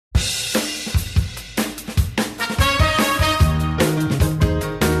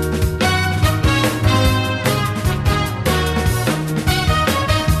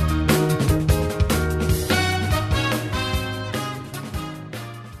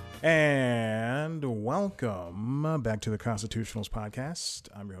And welcome back to the Constitutionals podcast.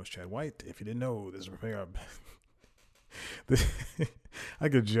 I'm your host, Chad White. If you didn't know, this is I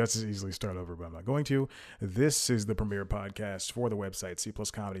could just as easily start over, but I'm not going to. This is the premier podcast for the website,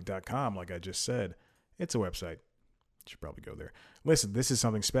 cpluscomedy.com. Like I just said, it's a website. You should probably go there. Listen, this is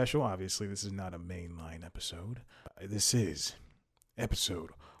something special. Obviously, this is not a mainline episode. This is episode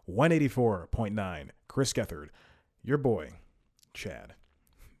 184.9. Chris Gethard, your boy, Chad.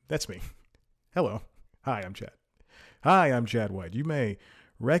 That's me. Hello. Hi, I'm Chad. Hi, I'm Chad White. You may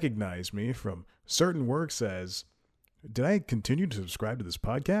recognize me from certain works as, did I continue to subscribe to this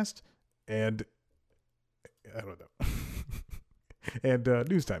podcast? And, I don't know. And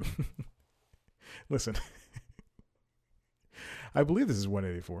news time. Listen. I believe this is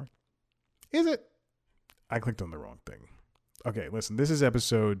 184. Is it? I clicked on the wrong thing. Okay, listen. This is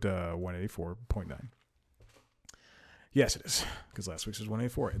episode 184.9. Yes, it is, because last week's was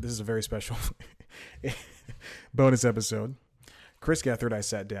 184. This is a very special bonus episode. Chris Gethard, I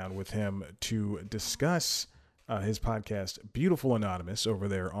sat down with him to discuss his podcast, Beautiful Anonymous, over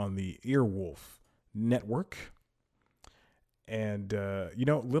there on the Earwolf Network. And,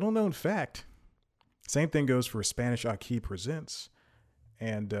 little known fact, same thing goes for Spanish Aki Presents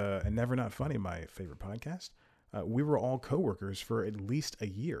and Never Not Funny, my favorite podcast. We were all coworkers for at least a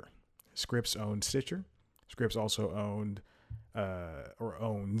year. Scripps owned Stitcher. Scripps also owned, or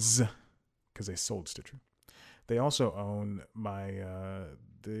owns, because they sold Stitcher. They also own my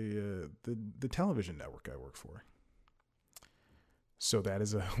the television network I work for. So that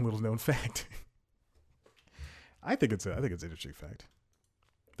is a little known fact. I think it's an interesting fact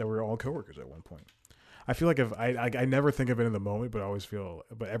that we're all coworkers at one point. I feel like I never think of it in the moment, but I always feel.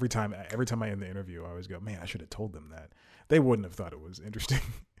 But every time I end the interview, I always go, man, I should have told them that. They wouldn't have thought it was interesting.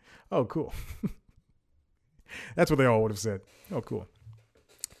 Oh, cool. That's what they all would have said. Oh, cool.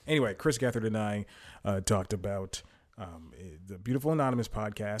 Anyway, Chris Gethard and I talked about the Beautiful Anonymous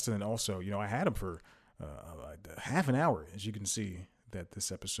podcast. And then also, I had him for half an hour. As you can see, that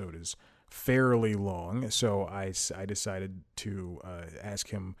this episode is fairly long. So I decided to ask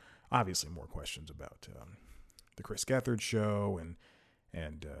him, obviously, more questions about the Chris Gethard show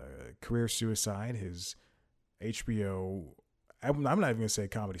and career suicide, his HBO. I'm not even going to say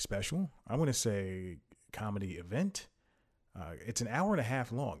comedy special. I'm going to say comedy event. It's an hour and a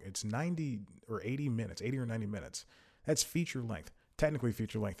half long. It's 90 or 80 minutes, 80 or 90 minutes. That's feature length. Technically,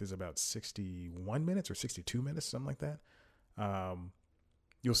 feature length is about 61 minutes or 62 minutes, something like that.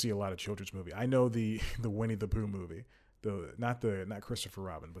 You'll see a lot of children's movie. I know the Winnie the Pooh movie, not Christopher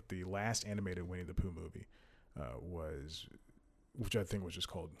Robin, but the last animated Winnie the Pooh movie which I think was just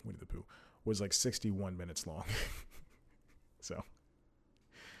called Winnie the Pooh, was like 61 minutes long. So,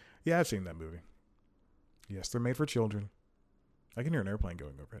 yeah, I've seen that movie. Yes, they're made for children. I can hear an airplane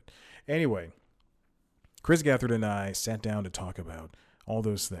going overhead. Anyway, Chris Gethard and I sat down to talk about all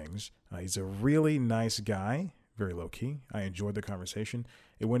those things. He's a really nice guy, very low-key. I enjoyed the conversation.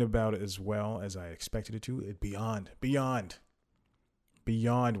 It went about as well as I expected it to. Beyond what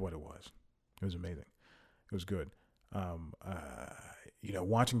it was. It was amazing. It was good.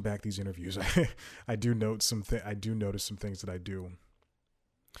 Watching back these interviews, I do notice some things that I do.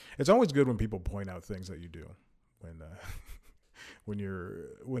 It's always good when people point out things that you do when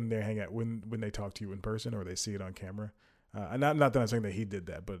they talk to you in person or they see it on camera. Not that I'm saying that he did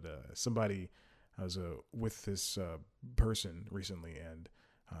that, but I was with this person recently, and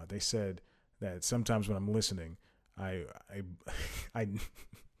they said that sometimes when I'm listening, I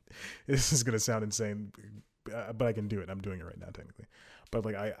this is gonna sound insane, but I can do it. I'm doing it right now, technically. But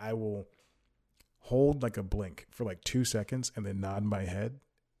like I will hold like a blink for like 2 seconds and then nod my head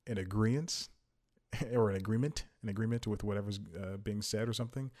in agreement with whatever's being said or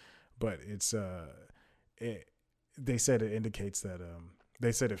something. But it's they said it indicates that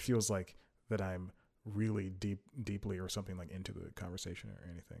they said it feels like that I'm really deeply or something like into the conversation or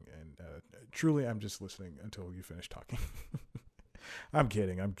anything. And truly, I'm just listening until you finish talking. I'm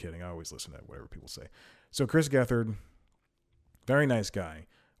kidding. I always listen to whatever people say. So Chris Gethard, very nice guy.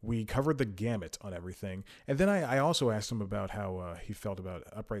 We covered the gamut on everything. And then I also asked him about how he felt about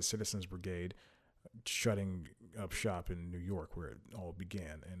Upright Citizens Brigade shutting up shop in New York, where it all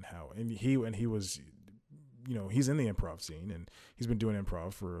began, and he was, he's in the improv scene, and he's been doing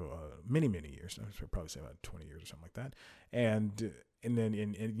improv for many years. I'd probably say about 20 years or something like that. And then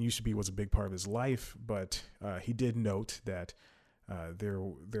it used to be was a big part of his life, but he did note that there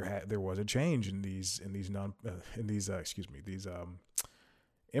was a change in these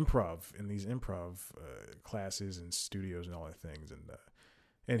improv classes and studios and all that things,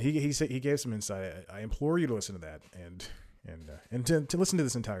 and he said he gave some insight. I implore you to listen to that, and and to listen to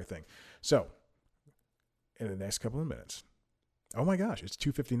this entire thing. So, in the next couple of minutes, oh my gosh, it's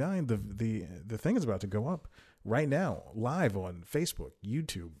 2:59. The thing is about to go up right now, live on Facebook,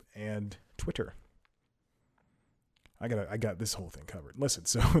 YouTube, and Twitter. I got this whole thing covered. Listen,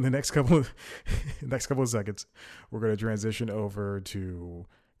 so in the next couple of seconds, we're going to transition over to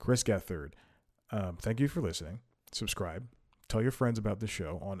Chris Gethard. Thank you for listening. Subscribe. Tell your friends about the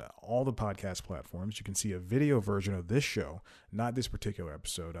show on all the podcast platforms. You can see a video version of this show, not this particular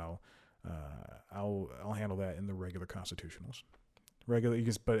episode. I'll handle that in the regular Constitutionals.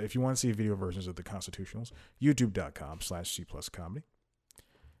 But if you want to see video versions of the Constitutionals, youtube.com/C+comedy.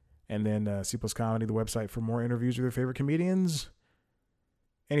 And then C Plus Comedy, the website for more interviews with your favorite comedians.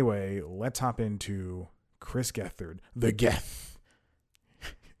 Anyway, let's hop into Chris Gethard, the Geth.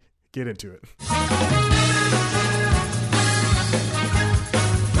 Get into it.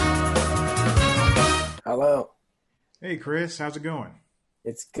 Hello. Hey, Chris. How's it going?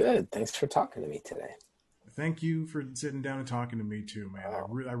 It's good. Thanks for talking to me today. Thank you for sitting down and talking to me too, man.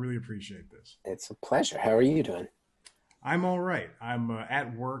 I really appreciate this. It's a pleasure. How are you doing? I'm all right. I'm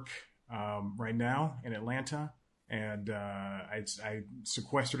at work right now in Atlanta, and I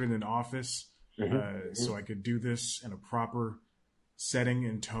sequestered in an office so I could do this in a proper setting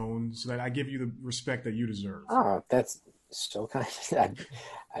and tone, so that I give you the respect that you deserve. Oh, that's so kind.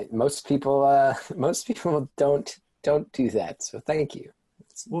 Most people don't do that. So thank you.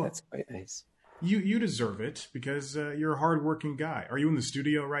 That's quite nice. You deserve it because you're a hardworking guy. Are you in the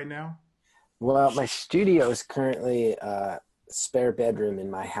studio right now? Well, my studio is currently a spare bedroom in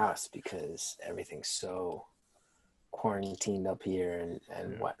my house because everything's so quarantined up here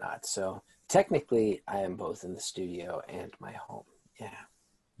and whatnot. So technically, I am both in the studio and my home. Yeah.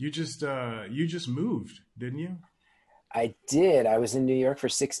 You just moved, didn't you? I did. I was in New York for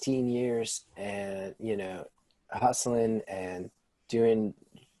 16 years and, hustling and doing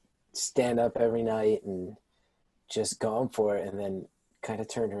stand up every night and just going for it. And then kind of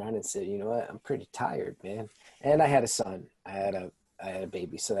turned around and said, you know what, I'm pretty tired, man. And I had a son. I had a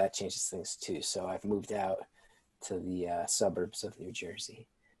baby, so that changes things too. So I've moved out to the suburbs of New Jersey,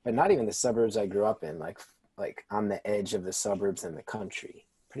 but not even the suburbs I grew up in, like on the edge of the suburbs in the country,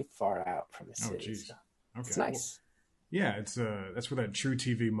 pretty far out from the city. Oh, geez. So okay. It's nice. Yeah, it's that's where that true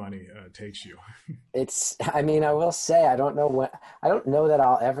TV money takes you. I will say, I don't know that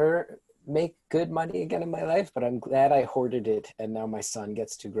I'll ever make good money again in my life, but I'm glad I hoarded it, and now my son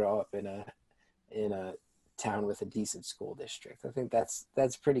gets to grow up in a town with a decent school district. I think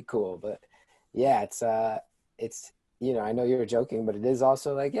that's pretty cool. But yeah, it's I know you were joking, but it is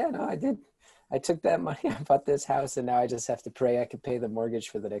also like, yeah, no, I took that money, I bought this house, and now I just have to pray I can pay the mortgage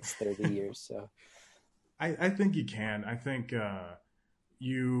for the next 30 years. So I think you can. I think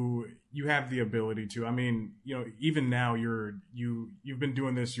you have the ability to. I mean, even now you've been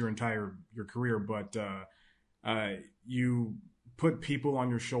doing this your career, but you put people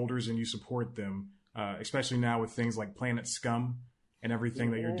on your shoulders and you support them, especially now with things like Planet Scum and everything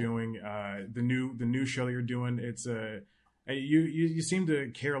that you're doing. The new show that you're doing. It's you seem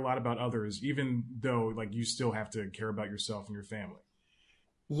to care a lot about others, even though like you still have to care about yourself and your family.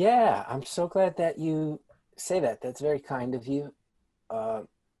 Yeah, I'm so glad that you say that. That's very kind of you. I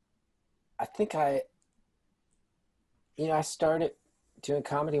think I started doing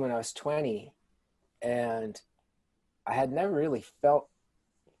comedy when I was 20, and I had never really felt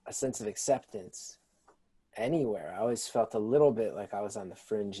a sense of acceptance anywhere. I always felt a little bit like I was on the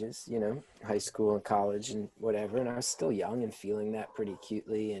fringes, high school and college and whatever, and I was still young and feeling that pretty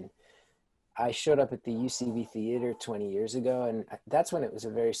acutely. And I showed up at the UCB Theater 20 years ago, and that's when it was a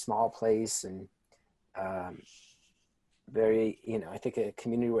very small place and very, I think a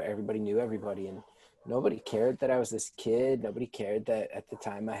community where everybody knew everybody, and nobody cared that I was this kid. Nobody cared that at the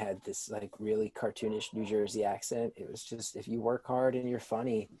time I had this like really cartoonish New Jersey accent. It was just, if you work hard and you're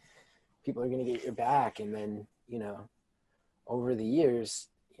funny, people are going to get your back. And then, over the years,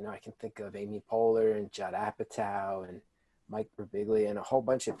 I can think of Amy Poehler and Judd Apatow and Mike Birbiglia and a whole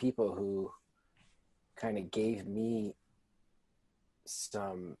bunch of people who kind of gave me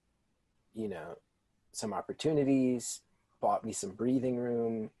some, some opportunities, bought me some breathing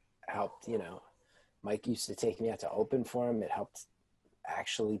room, helped, Mike used to take me out to open for him. It helped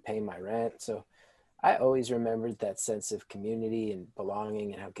actually pay my rent. So I always remembered that sense of community and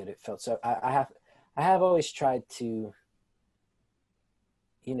belonging and how good it felt. So I have always tried to,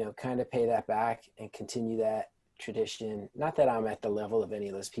 kind of pay that back and continue that tradition. Not that I'm at the level of any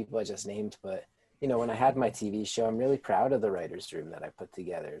of those people I just named, but when I had my TV show, I'm really proud of the writer's room that I put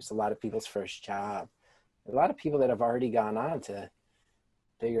together. It's a lot of people's first job. A lot of people that have already gone on to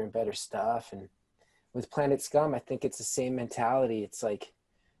bigger and better stuff. And with Planet Scum, I think it's the same mentality. It's like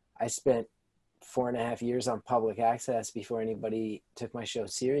I spent 4.5 years on public access before anybody took my show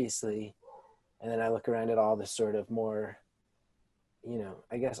seriously. And then I look around at all the sort of more,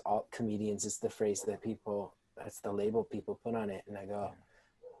 I guess alt comedians is the phrase that people, that's the label people put on it. And I go,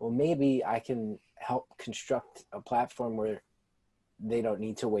 well, maybe I can help construct a platform where they don't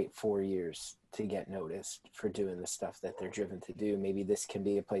need to wait 4 years to get noticed for doing the stuff that they're driven to do. Maybe this can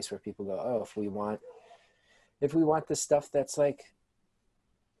be a place where people go, oh, if we want the stuff that's like,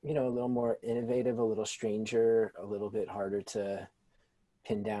 a little more innovative, a little stranger, a little bit harder to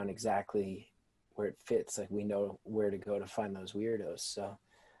pin down exactly where it fits. Like we know where to go to find those weirdos. So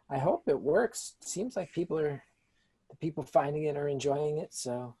I hope it works. It seems like the people finding it are enjoying it.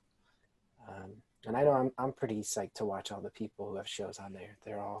 So, and I know I'm pretty psyched to watch all the people who have shows on there.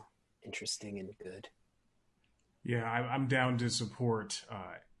 They're all interesting and good. Yeah, I'm down to support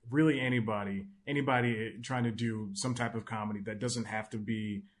really anybody trying to do some type of comedy that doesn't have to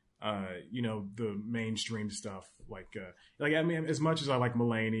be, the mainstream stuff. I mean, as much as I like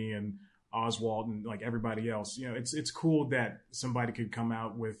Mulaney and Oswald and like everybody else, it's cool that somebody could come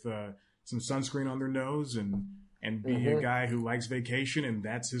out with some sunscreen on their nose and be a guy who likes vacation and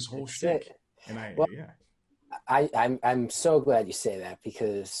that's his whole shtick. And I'm so glad you say that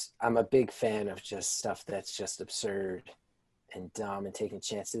because I'm a big fan of just stuff that's just absurd and dumb and taking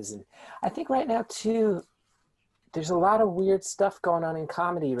chances. And I think right now too, there's a lot of weird stuff going on in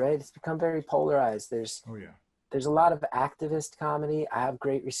comedy, right? It's become very polarized. There's a lot of activist comedy. I have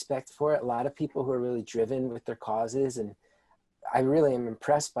great respect for it. A lot of people who are really driven with their causes. And I really am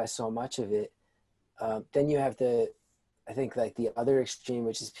impressed by so much of it. Then you have I think like the other extreme,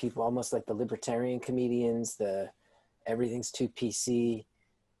 which is people almost like the libertarian comedians, everything's too PC,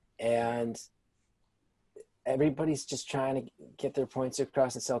 and everybody's just trying to get their points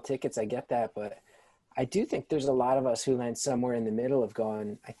across and sell tickets. I get that, but I do think there's a lot of us who land somewhere in the middle of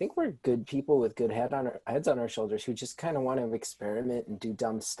going, I think we're good people with good heads on our shoulders who just kind of want to experiment and do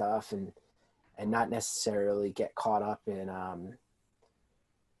dumb stuff and not necessarily get caught up in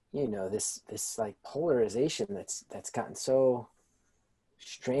this like polarization that's gotten so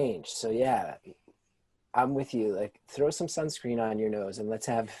strange. So yeah, I'm with you. Like throw some sunscreen on your nose and let's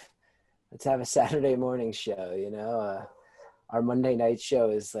have a Saturday morning show. Our Monday night show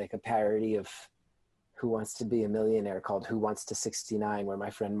is like a parody of Who Wants to Be a Millionaire called Who Wants to 69, where my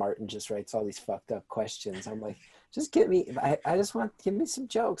friend Martin just writes all these fucked up questions. I'm like, just give me some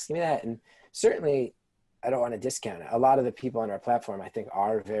jokes, give me that. And certainly I don't want to discount it. A lot of the people on our platform, I think,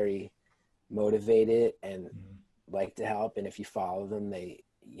 are very motivated and like to help. And if you follow them, they,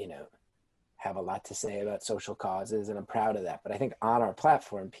 have a lot to say about social causes. And I'm proud of that. But I think on our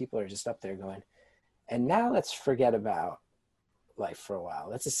platform, people are just up there going, and now let's forget about life for a while.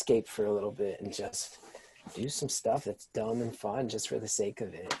 Let's escape for a little bit and just do some stuff that's dumb and fun just for the sake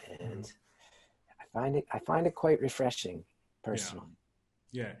of it. And I find it quite refreshing personally.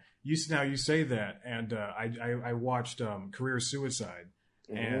 Yeah. You say that, and I watched Career Suicide,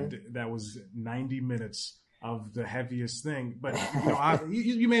 and that was 90 minutes of the heaviest thing. But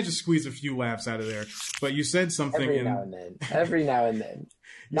you managed to squeeze a few laughs out of there. But you said something every now and then.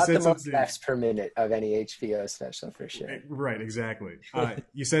 Not the most laughs per minute of any HBO special for sure. Right, exactly.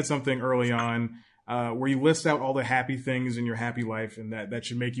 You said something early on where you list out all the happy things in your happy life, and that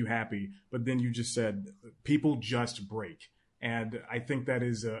should make you happy. But then you just said people just break. And I think that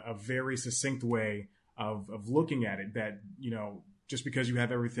is a very succinct way of looking at it, that, just because you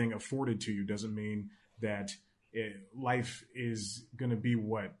have everything afforded to you doesn't mean that life is going to be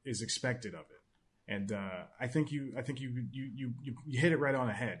what is expected of it. And I think you hit it right on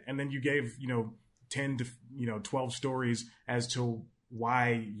the head. And then you gave, 10 to 12 stories as to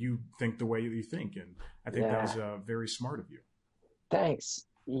why you think the way you think. And I think that was very smart of you. Thanks.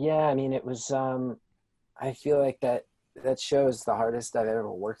 Yeah, I mean, it was, I feel like that show is the hardest I've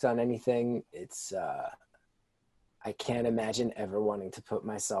ever worked on anything. It's, I can't imagine ever wanting to put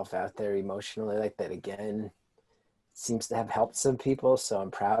myself out there emotionally like that again. It seems to have helped some people, so I'm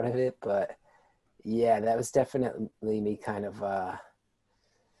proud of it. But yeah, that was definitely me kind of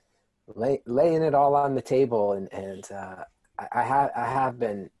laying it all on the table. And I have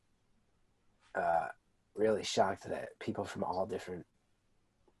been really shocked that people from all different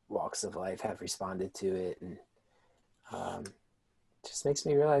walks of life have responded to it. And it just makes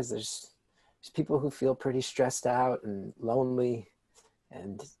me realize there's people who feel pretty stressed out and lonely,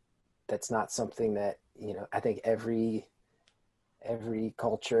 and that's not something that, I think every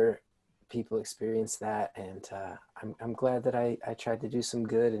culture people experience that. And I'm glad that I tried to do some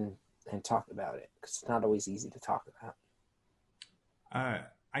good and talk about it, because it's not always easy to talk about.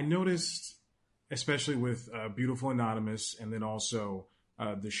 I noticed especially with Beautiful Anonymous, and then also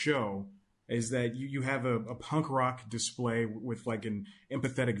the show, is that you have a punk rock display with like an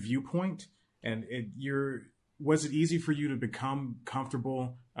empathetic viewpoint, and was it easy for you to become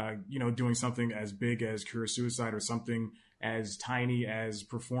comfortable, doing something as big as Cure Suicide or something as tiny as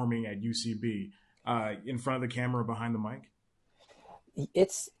performing at UCB in front of the camera behind the mic?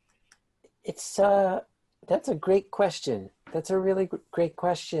 It's that's a great question. That's a really great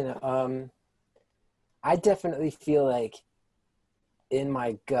question. I definitely feel like in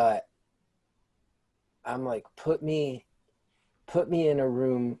my gut, I'm like, put me in a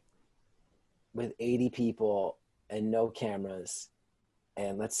room with 80 people and no cameras,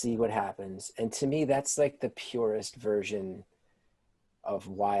 and let's see what happens. And to me, that's like the purest version of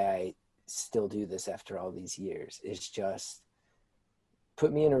why I still do this after all these years. It's just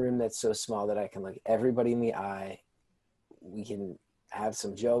put me in a room that's so small that I can look everybody in the eye. We can have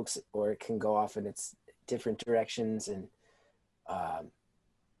some jokes, or it can go off in its different directions. And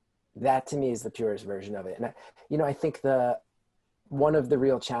that to me is the purest version of it. And I think one of the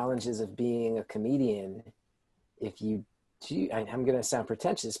real challenges of being a comedian, if you do, I'm going to sound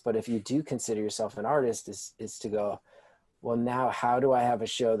pretentious, but if you do consider yourself an artist, is to go, well, now how do I have a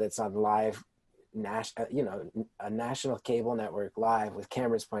show that's on live, a national cable network live with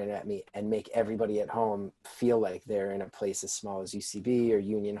cameras pointed at me, and make everybody at home feel like they're in a place as small as UCB or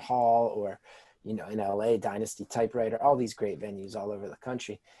Union Hall, or, in LA, Dynasty Typewriter, all these great venues all over the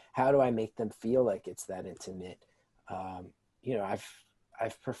country. How do I make them feel like it's that intimate?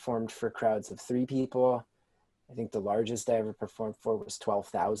 I've performed for crowds of 3 people. I think the largest I ever performed for was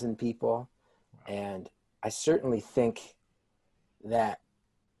 12,000 people. Wow. And I certainly think that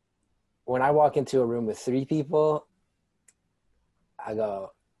when I walk into a room with 3 people, I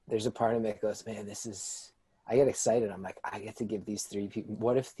go, there's a part of me that goes, man, I get excited. I'm like, I get to give these 3 people,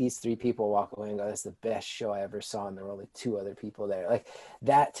 what if these 3 people walk away and go, that's the best show I ever saw, and there were only 2 other people there? Like,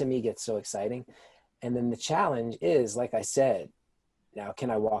 that to me gets so exciting. And then the challenge is, like I said, now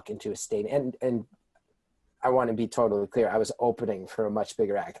can I walk into a stadium? And I want to be totally clear. I was opening for a much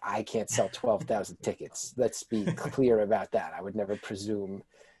bigger act. I can't sell 12,000 tickets. Let's be clear about that. I would never presume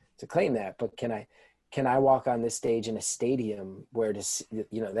to claim that. But can I walk on this stage in a stadium where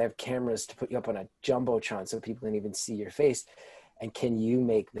they have cameras to put you up on a jumbotron so people can even see your face? And can you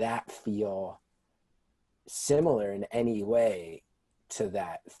make that feel similar in any way to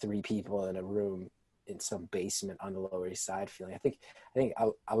that 3 people in a room in some basement on the Lower East Side feeling? I think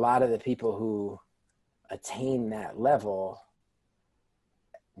a lot of the people who attain that level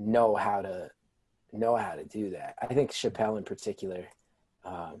know how to do that. I think Chappelle in particular,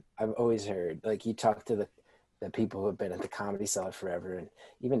 I've always heard, like, you talk to the people who have been at the Comedy Cellar forever, and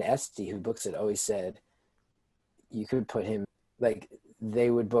even Esty, who books it, always said you could put him, like, they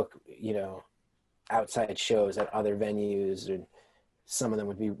would book, outside shows at other venues, and some of them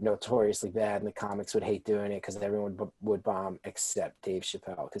would be notoriously bad, and the comics would hate doing it because everyone would bomb except Dave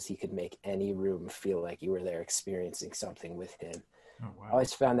Chappelle, because he could make any room feel like you were there experiencing something with him. Oh, wow. I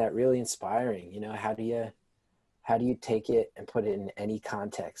always found that really inspiring. How do you take it and put it in any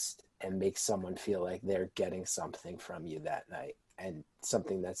context and make someone feel like they're getting something from you that night, and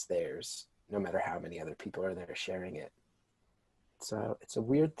something that's theirs, no matter how many other people are there sharing it? So it's a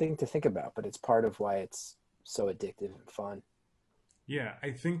weird thing to think about, but it's part of why it's so addictive and fun. Yeah, I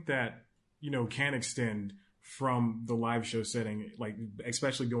think that, can extend from the live show setting, like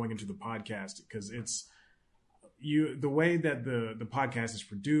especially going into the podcast, because it's the way that the podcast is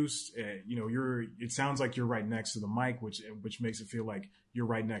produced. It sounds like you're right next to the mic, which makes it feel like you're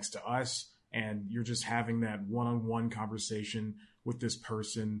right next to us, and you're just having that one-on-one conversation with this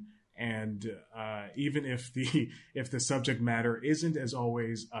person. And even if the subject matter isn't as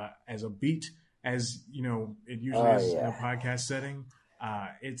always as upbeat as it usually is in a podcast setting,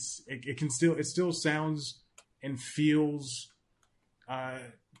 it still sounds and feels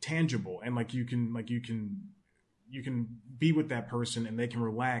tangible, and like you can be with that person and they can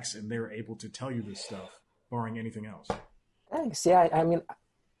relax and they're able to tell you this stuff, barring anything else. Thanks. Yeah, I mean,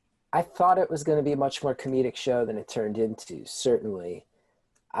 I thought it was going to be a much more comedic show than it turned into. Certainly,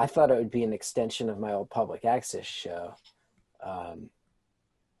 I thought it would be an extension of my old public access show.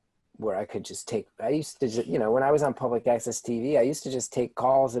 Where I could just I used to just, when I was on public access TV, I used to just take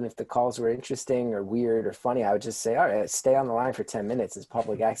calls, and if the calls were interesting or weird or funny, I would just say, all right, stay on the line for 10 minutes. It's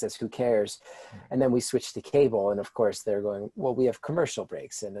public access, who cares? And then we switched to cable, and of course they're going, well, we have commercial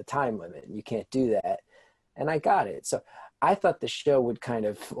breaks and a time limit, and you can't do that. And I got it. So I thought the show would kind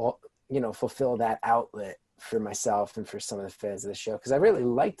of, fulfill that outlet for myself and for some of the fans of the show, because I really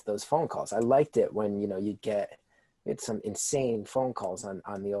liked those phone calls. I liked it when, you'd get we had some insane phone calls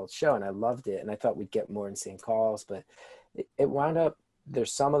on the old show, and I loved it. And I thought we'd get more insane calls, but it wound up,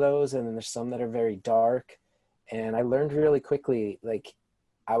 there's some of those, and then there's some that are very dark. And I learned really quickly, like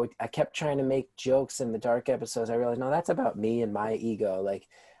I kept trying to make jokes in the dark episodes. I realized, no, that's about me and my ego. Like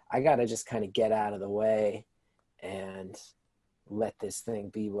I got to just kind of get out of the way and let this thing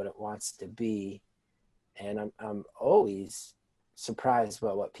be what it wants to be. And I'm always surprised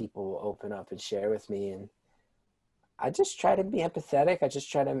by what people will open up and share with me. And I just try to be empathetic. I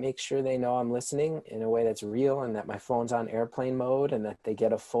just try to make sure they know I'm listening in a way that's real, and that my phone's on airplane mode, and that they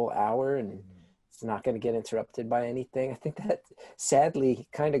get a full hour and it's not going to get interrupted by anything. I think that sadly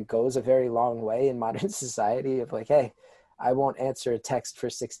kind of goes a very long way in modern society of like, hey, I won't answer a text for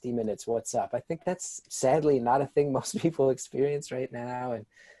 60 minutes. What's up? I think that's sadly not a thing most people experience right now. And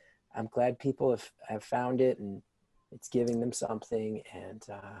I'm glad people have found it, and it's giving them something. And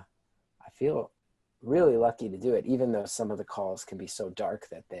I feel really lucky to do it, even though some of the calls can be so dark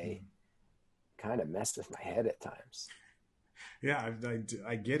that they kind of mess with my head at times. Yeah,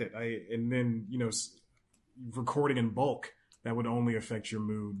 I get it. And then, recording in bulk, that would only affect your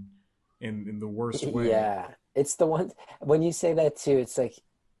mood in the worst way. Yeah, it's the one when you say that too. It's like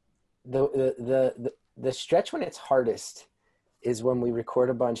the stretch when it's hardest is when we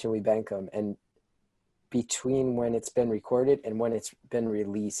record a bunch and we bank them, and between when it's been recorded and when it's been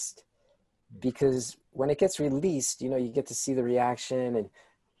released. Because when it gets released, you get to see the reaction. And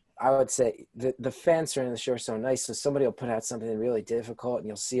I would say the fans surrounding the show are so nice. So somebody will put out something really difficult, and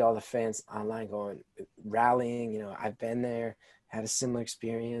you'll see all the fans online going, rallying, I've been there, had a similar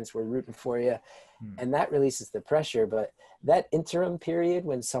experience, we're rooting for you. And that releases the pressure. But that interim period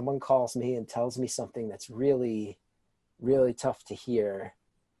when someone calls me and tells me something that's really, really tough to hear,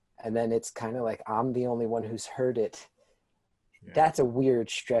 and then it's kind of like I'm the only one who's heard it, that's a weird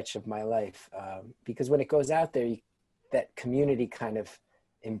stretch of my life. Because when it goes out there, that community kind of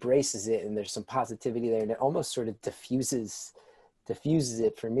embraces it, and there's some positivity there, and it almost sort of diffuses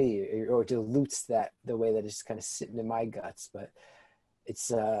it for me, or dilutes that the way that it's kind of sitting in my guts. But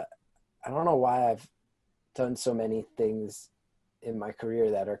it's I don't know why I've done so many things in my career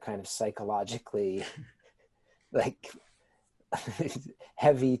that are kind of psychologically like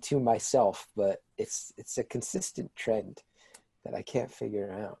heavy to myself, but it's a consistent trend that I can't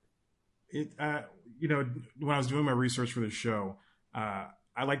figure out. When I was doing my research for the show, I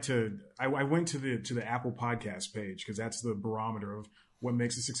went to the Apple Podcast page because that's the barometer of what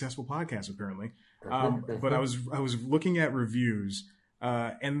makes a successful podcast, apparently. But I was looking at reviews,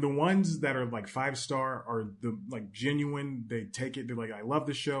 and the ones that are like 5-star are the like genuine. They take it. They're like, I love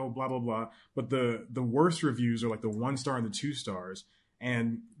the show, blah blah blah. But the worst reviews are like the 1-star and the 2 stars,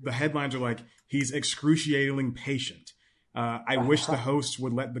 and the headlines are like, he's excruciatingly patient. I wish the hosts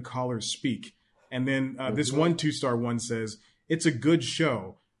would let the callers speak. And then this one 2-star one says, it's a good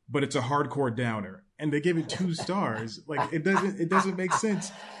show, but it's a hardcore downer. And they give it 2 stars. Like it doesn't make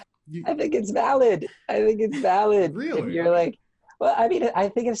sense. I think it's valid. Really? If you're like, well, I mean, I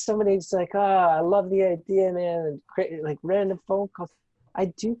think if somebody's like, oh, I love the idea, man, and create like random phone calls. I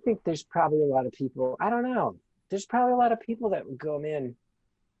do think there's probably a lot of people. I don't know. There's probably a lot of people that would go, man.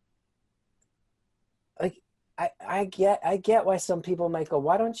 Like, I get why some people might go,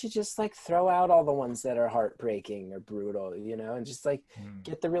 why don't you just like throw out all the ones that are heartbreaking or brutal, and just like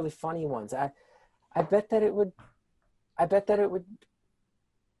get the really funny ones. I bet that it would,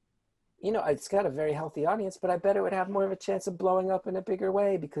 it's got a very healthy audience, but I bet it would have more of a chance of blowing up in a bigger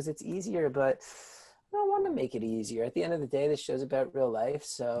way because it's easier. But I don't want to make it easier. At the end of the day, this show's about real life.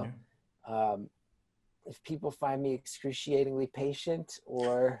 So if people find me excruciatingly patient,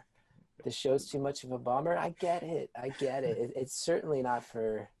 or the show's too much of a bummer, I get it. It's certainly not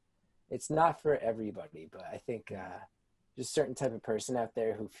for everybody, but I think there's a certain type of person out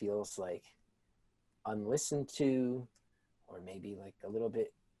there who feels like unlistened to, or maybe like a little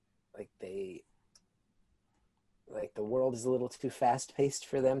bit like the world is a little too fast paced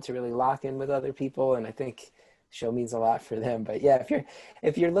for them to really lock in with other people. And I think the show means a lot for them. But yeah,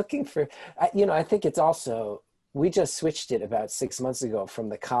 if you're looking for, I think it's also, we just switched it about 6 months ago from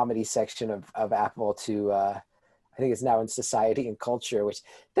the comedy section of Apple to I think it's now in society and culture, which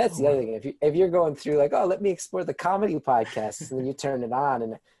that's the other thing. If you're going through like, oh, let me explore the comedy podcasts, and then you turn it on,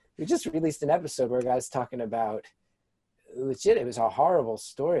 and we just released an episode where a guy's talking about legit, it was a horrible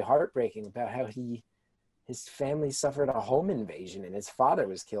story, heartbreaking, about how his family suffered a home invasion and his father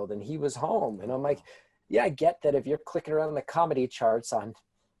was killed and he was home. And I'm like, yeah, I get that if you're clicking around the comedy charts on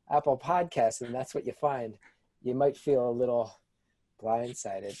Apple Podcasts and that's what you find, you might feel a little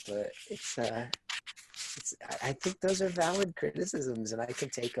blindsided, but I think those are valid criticisms and I can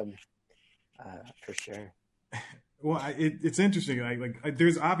take them for sure. Well, it's interesting.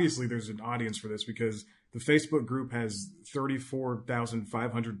 There's obviously there's an audience for this because the Facebook group has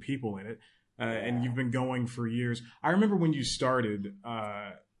 34,500 people in it, and Yeah. you've been going for years. I remember when you started.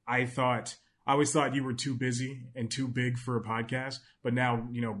 I always thought you were too busy and too big for a podcast, but now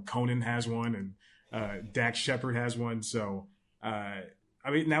Conan has one and Dax Shepard has one. So I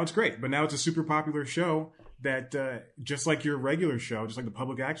mean, now it's great, but now it's a super popular show that just like your regular show, just like the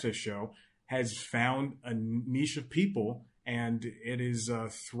public access show, has found a niche of people, and it is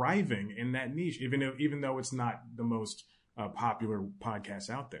thriving in that niche, even though it's not the most popular podcast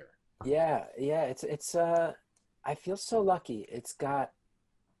out there. Yeah, yeah, it's I feel so lucky. It's got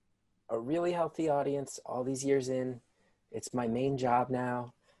a really healthy audience all these years in. It's my main job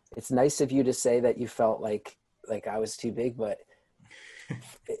now. It's nice of you to say that you felt like I was too big, but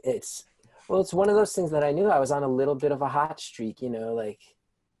it's well, it's one of those things that I knew I was on a little bit of a hot streak, like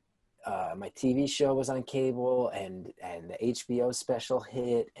my TV show was on cable, and the HBO special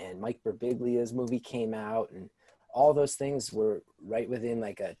hit, and Mike Birbiglia's movie came out, and all those things were right within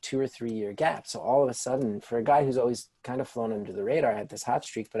like a 2 or 3 year gap. So all of a sudden, for a guy who's always kind of flown under the radar, I had this hot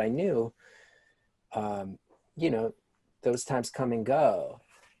streak. But I knew, um, you know, those times come and go.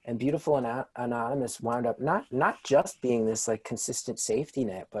 And Beautiful and Anonymous wound up not just being this like consistent safety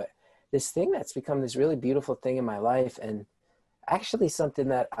net, but this thing that's become this really beautiful thing in my life. And actually something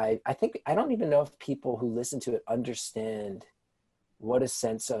that I think, I don't even know if people who listen to it understand what a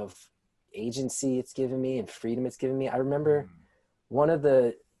sense of agency it's given me and freedom it's given me. I remember one of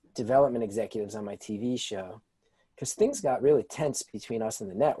the development executives on my TV show, because things got really tense between us and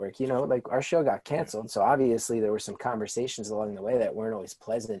the network, like our show got canceled. So obviously there were some conversations along the way that weren't always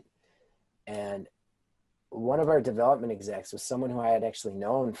pleasant. And one of our development execs was someone who I had actually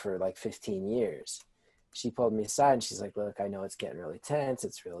known for like 15 years. She pulled me aside and she's like, look, I know it's getting really tense.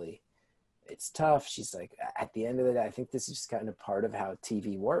 It's tough. She's like, at the end of the day, I think this is just kind of part of how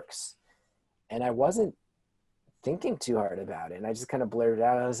TV works. And I wasn't thinking too hard about it. And I just kind of blurted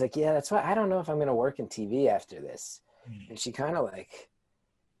out. I was like, yeah, that's why I don't know if I'm going to work in TV after this. And she kind of like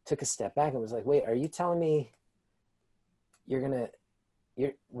took a step back and was like, wait, are you telling me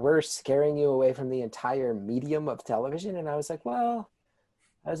we're scaring you away from the entire medium of television? And I was like,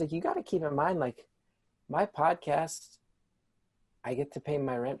 you got to keep in mind, like my podcast, I get to pay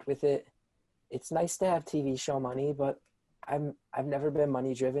my rent with it. It's nice to have TV show money, but I've never been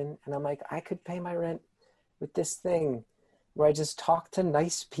money driven. And I'm like, I could pay my rent with this thing where I just talk to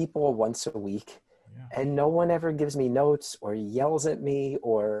nice people once a week, and no one ever gives me notes or yells at me,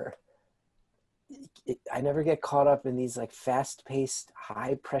 or I never get caught up in these like fast paced,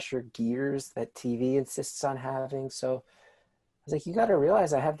 high pressure gears that TV insists on having. So I was like, you got to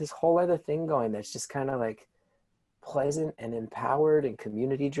realize I have this whole other thing going that's just kind of like pleasant and empowered and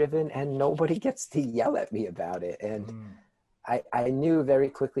community driven, and nobody gets to yell at me about it. And I knew very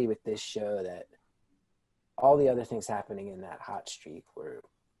quickly with this show that all the other things happening in that hot streak were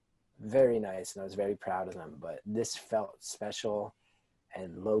very nice, and I was very proud of them. But this felt special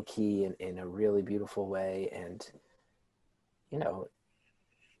and low key in a really beautiful way. And,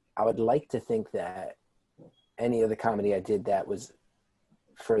 I would like to think that any of the comedy I did that was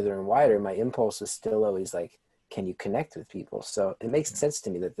further and wider, my impulse was still always like, can you connect with people? So it makes sense to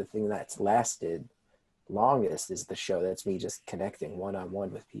me that the thing that's lasted longest is the show that's me just connecting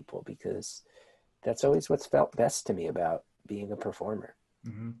one-on-one with people, because that's always what's felt best to me about being a performer.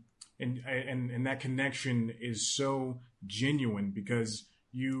 Mm-hmm. And that connection is so genuine because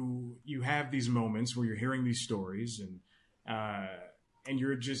you have these moments where you're hearing these stories and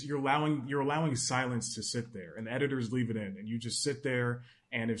you're allowing silence to sit there, and the editors leave it in, and you just sit there.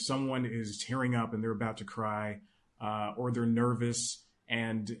 And if someone is tearing up and they're about to cry, or they're nervous,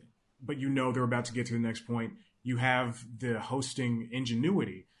 but they're about to get to the next point, you have the hosting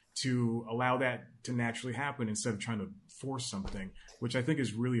ingenuity to allow that to naturally happen instead of trying to force something, which I think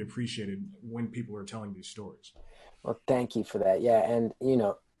is really appreciated when people are telling these stories. Well, thank you for that. Yeah. And,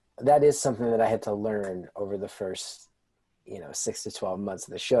 that is something that I had to learn over the first, 6 to 12 months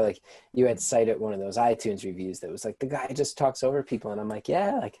of the show. Like you had cited one of those iTunes reviews that was like, the guy just talks over people. And I'm like,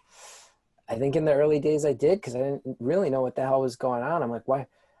 yeah, like I think in the early days I did, because I didn't really know what the hell was going on. I'm like, why?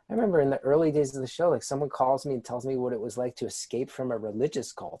 I remember in the early days of the show, like someone calls me and tells me what it was like to escape from a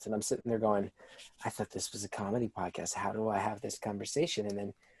religious cult. And I'm sitting there going, I thought this was a comedy podcast. How do I have this conversation? And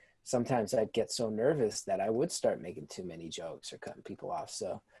then sometimes I'd get so nervous that I would start making too many jokes or cutting people off.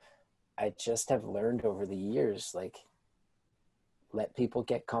 So I just have learned over the years, like, let people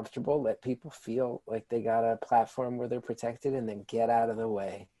get comfortable, let people feel like they got a platform where they're protected, and then get out of the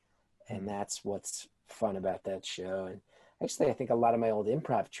way. And that's what's fun about that show. And actually, I think a lot of my old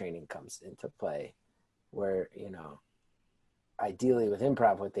improv training comes into play where, ideally with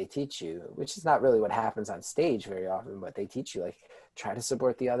improv, what they teach you, which is not really what happens on stage very often, but they teach you, like, try to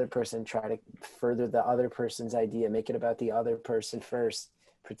support the other person, try to further the other person's idea, make it about the other person first,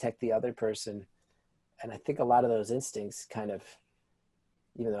 protect the other person. And I think a lot of those instincts kind of,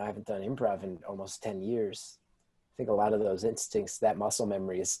 even though I haven't done improv in almost 10 years, I think a lot of those instincts, that muscle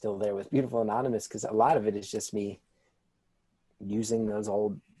memory is still there with Beautiful Anonymous, because a lot of it is just me using those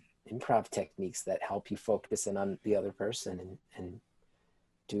old improv techniques that help you focus in on the other person, and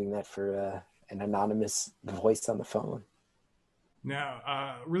doing that for an anonymous voice on the phone.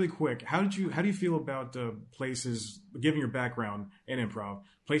 Now, really quick, how do you feel about places, given your background in improv,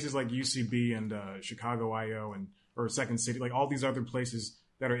 places like UCB and Chicago IO and or Second City, like all these other places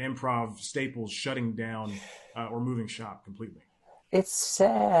that are improv staples shutting down or moving shop completely? It's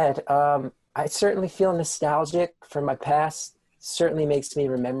sad. I certainly feel nostalgic for my past. Certainly makes me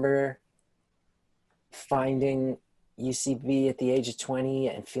remember finding UCB at the age of 20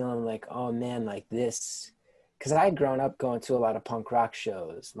 and feeling like, oh man, like this. Because I had grown up going to a lot of punk rock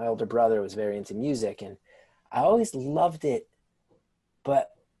shows. My older brother was very into music, and I always loved it,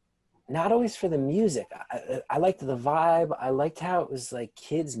 but not always for the music. I liked the vibe. I liked how it was like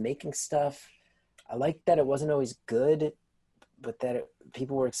kids making stuff. I liked that it wasn't always good, but that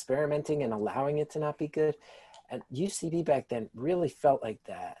people were experimenting and allowing it to not be good. And UCB back then really felt like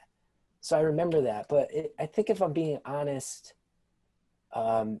that. So I remember that. But I think if I'm being honest,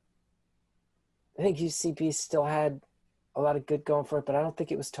 I think UCB still had a lot of good going for it, but I don't think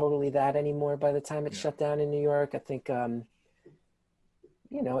it was totally that anymore by the time it shut down in New York. I think,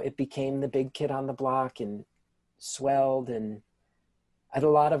 it became the big kid on the block and swelled. And a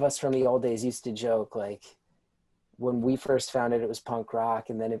lot of us from the old days used to joke, like, when we first found it, it was punk rock,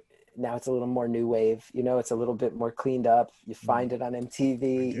 and then now it's a little more new wave. It's a little bit more cleaned up. You find it on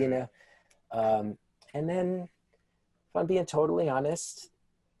MTV. And then, if I'm being totally honest,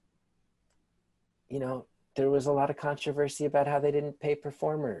 there was a lot of controversy about how they didn't pay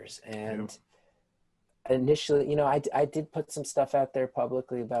performers. And initially, I did put some stuff out there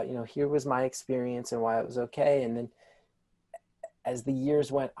publicly about, here was my experience and why it was okay. And then as the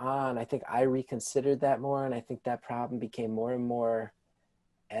years went on, I think I reconsidered that more. And I think that problem became more and more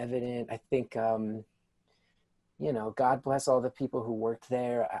evident. I think, God bless all the people who worked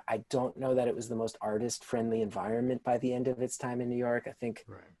there. I don't know that it was the most artist-friendly environment by the end of its time in New York. I think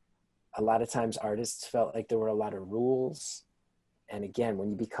a lot of times artists felt like there were a lot of rules. And again, when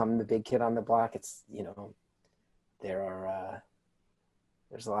you become the big kid on the block, it's, there's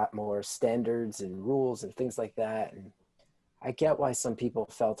a lot more standards and rules and things like that. And I get why some people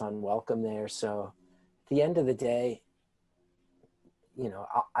felt unwelcome there. So at the end of the day,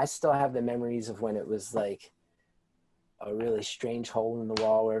 I still have the memories of when it was like a really strange hole in the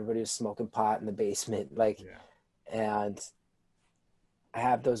wall where everybody was smoking pot in the basement. And I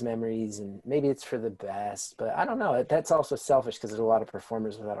have those memories, and maybe it's for the best, but I don't know. That's also selfish because there's a lot of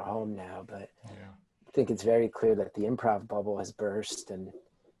performers without a home now, but I think it's very clear that the improv bubble has burst, and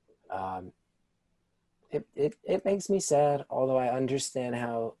it makes me sad, although I understand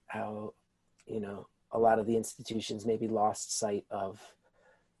how a lot of the institutions maybe lost sight of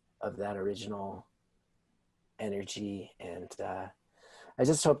that original energy. And I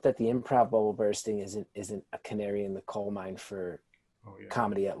just hope that the improv bubble bursting isn't a canary in the coal mine for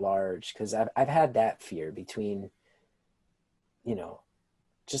comedy at large, because I've had that fear between,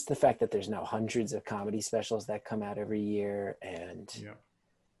 just the fact that there's now hundreds of comedy specials that come out every year, and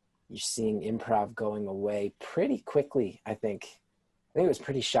you're seeing improv going away pretty quickly. I think it was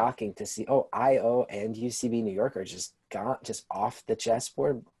pretty shocking to see, IO and UCB New York are just gone, just off the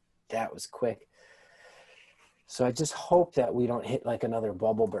chessboard. That was quick. So I just hope that we don't hit like another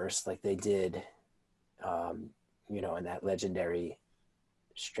bubble burst like they did, in that legendary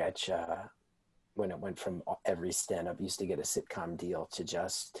stretch when it went from every stand-up used to get a sitcom deal to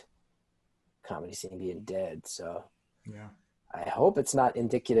just comedy scene being dead. So I hope it's not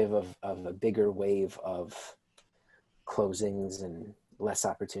indicative of a bigger wave of closings and less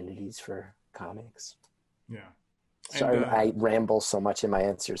opportunities for comics. Sorry, I ramble so much in my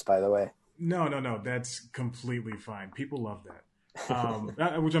answers, by the way. No. That's completely fine. People love that.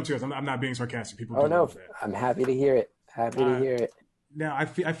 Which I'm serious. I'm not being sarcastic. People do love that. I'm happy to hear it. Hear it. Now, I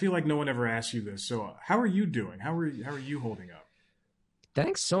feel like no one ever asked you this. So how are you doing? How are you holding up?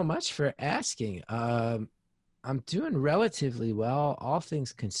 Thanks so much for asking. I'm doing relatively well, all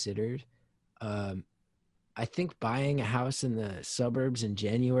things considered. I think buying a house in the suburbs in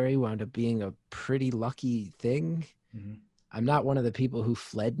January wound up being a pretty lucky thing. Mm-hmm. I'm not one of the people who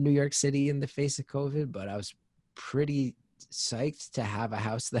fled New York City in the face of COVID, but I was pretty psyched to have a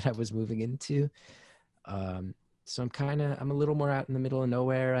house that I was moving into. So I'm a little more out in the middle of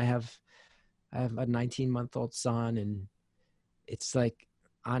nowhere. I have a 19-month-old son, and it's like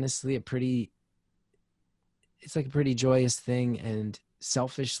honestly it's like a pretty joyous thing. And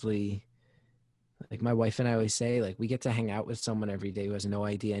selfishly, like my wife and I always say, like we get to hang out with someone every day who has no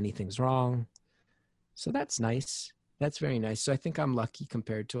idea anything's wrong. So that's nice. That's very nice. So I think I'm lucky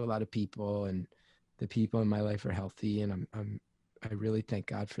compared to a lot of people, and the people in my life are healthy, and I really thank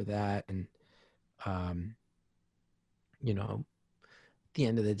God for that. And um, at the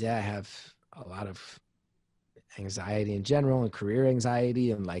end of the day, I have a lot of anxiety in general and career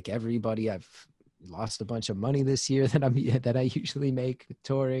anxiety, and like everybody, I've lost a bunch of money this year that I usually make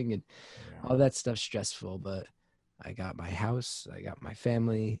touring, and all that stuff's stressful. But I got my house, I got my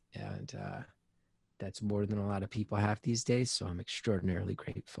family, and that's more than a lot of people have these days. So I'm extraordinarily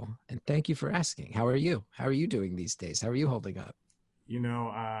grateful. And thank you for asking. How are you? How are you doing these days? How are you holding up?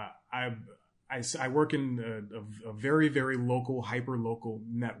 I work in a very, very local, hyper local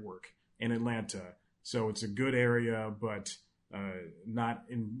network in Atlanta. So it's a good area, but not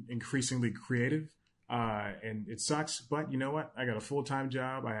increasingly creative. And it sucks. But you know what? I got a full-time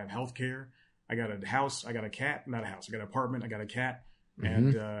job. I have health care. I got a house. I got a cat. Not a house. I got an apartment. I got a cat.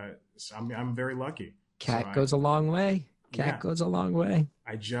 And so I'm very lucky. Cat goes a long way. Goes a long way.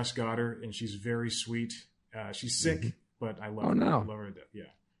 I just got her, and she's very sweet. She's sick, but I love her. No. I love her to death. Yeah.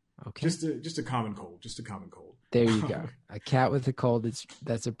 Okay. Just a common cold. Just a common cold. There you go. A cat with a cold.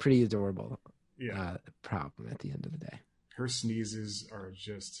 That's a pretty adorable problem at the end of the day. Her sneezes are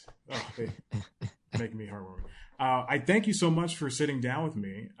just they make me heartwarming. I thank you so much for sitting down with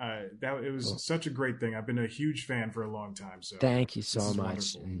me. It was such a great thing. I've been a huge fan for a long time. So thank you so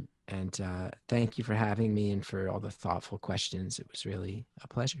much, and thank you for having me and for all the thoughtful questions. It was really a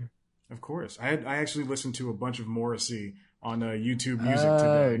pleasure. Of course, I actually listened to a bunch of Morrissey on YouTube Music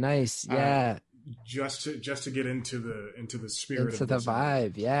today. Oh, nice! Yeah, just to get into the spirit, into the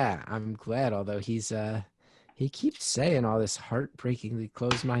vibe. Yeah, I'm glad. Although he keeps saying all this heartbreakingly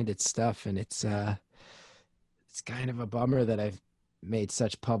closed-minded stuff, and it's kind of a bummer that I've made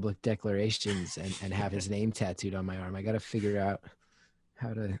such public declarations and have his name tattooed on my arm. I got to figure out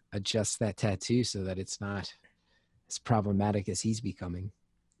how to adjust that tattoo so that it's not as problematic as he's becoming.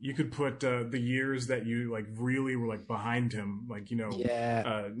 You could put the years that you like really were like behind him, like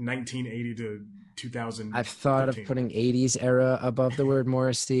 1980 to 2000. I've thought of putting 80s era above the word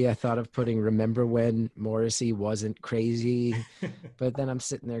Morrissey. I thought of putting remember when Morrissey wasn't crazy, but then I'm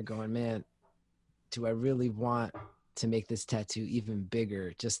sitting there going, man, do I really want to make this tattoo even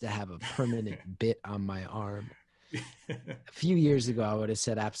bigger just to have a permanent bit on my arm? A few years ago, I would have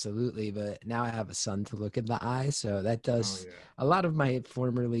said absolutely, but now I have a son to look in the eye. So that does a lot of my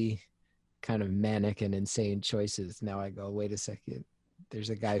formerly kind of manic and insane choices. Now I go, wait a second, there's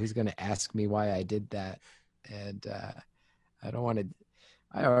a guy who's going to ask me why I did that. And I don't want to,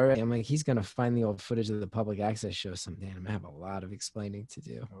 I'm like, he's going to find the old footage of the public access show someday. I'm going to have a lot of explaining to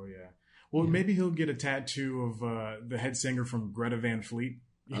do. Oh yeah. Well, maybe he'll get a tattoo of the head singer from Greta Van Fleet.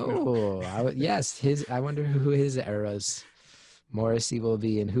 Yes. I wonder who his eras Morrissey will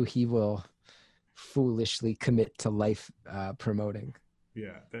be and who he will foolishly commit to life promoting.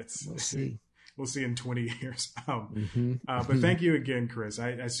 Yeah, we'll see. We'll see in 20 years. But thank you again, Chris.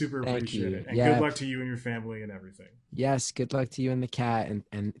 I super appreciate it. And good luck to you and your family and everything. Yes, good luck to you and the cat.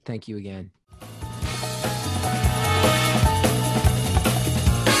 And thank you again.